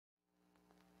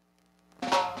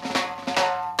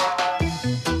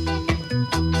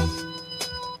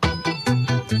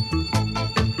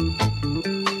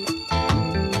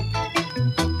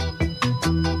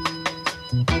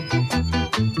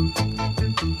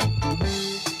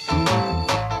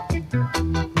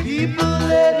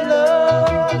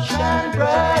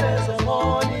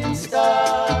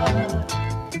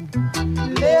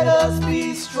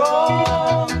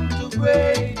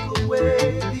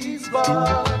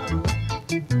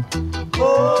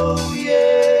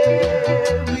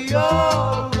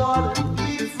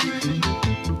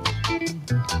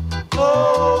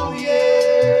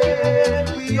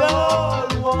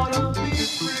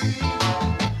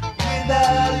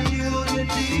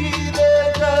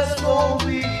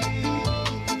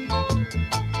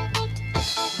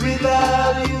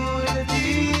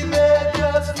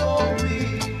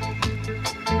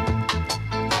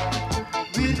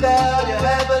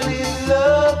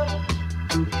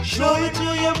Show it to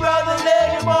your brother,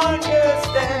 let him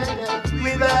understand.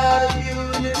 Without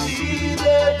unity,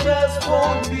 there just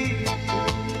won't be.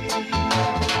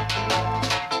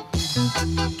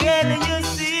 Can you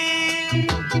see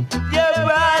your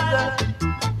brother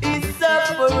is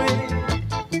suffering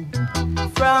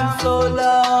from so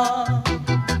long?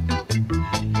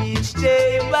 Each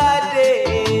day by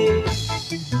day,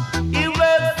 he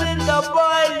works in the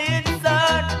boiling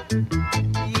sun.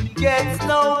 He gets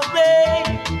no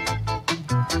pay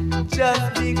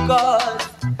just because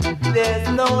there's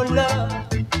no love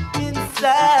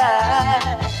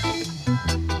inside.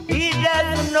 He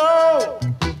doesn't know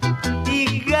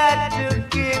he got to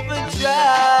give a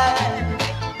try.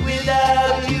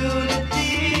 Without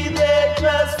unity, there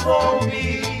just won't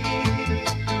be.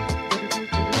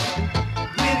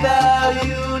 Without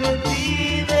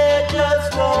unity, there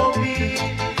just won't be.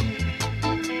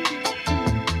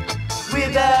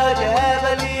 Without a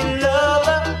heavenly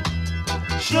lover,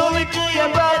 show it to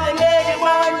your brother, let him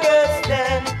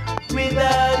understand.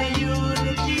 Without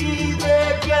unity,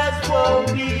 there just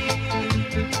won't be.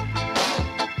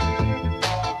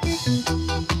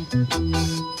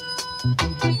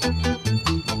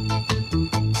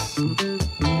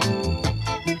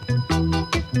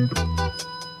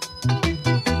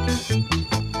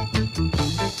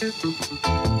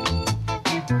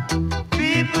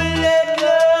 People, let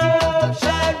love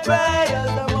shine bright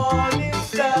as the morning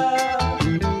star.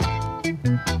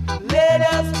 Let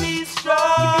us be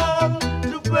strong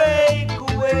to break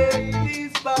away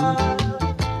these bars.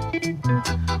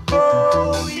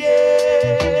 Oh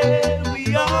yeah,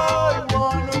 we all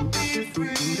wanna be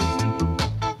free.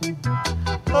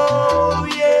 Oh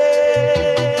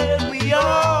yeah, we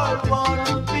all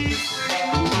wanna be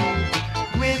free.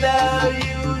 Without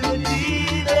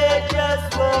unity, there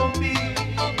just won't be.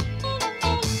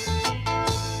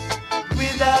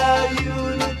 Without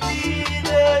unity,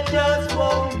 there just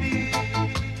won't be.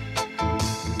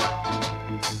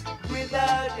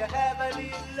 Without your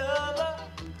heavenly lover,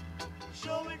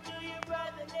 show it to your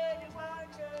brother, let him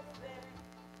understand.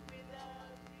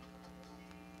 Without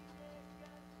unity, there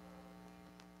just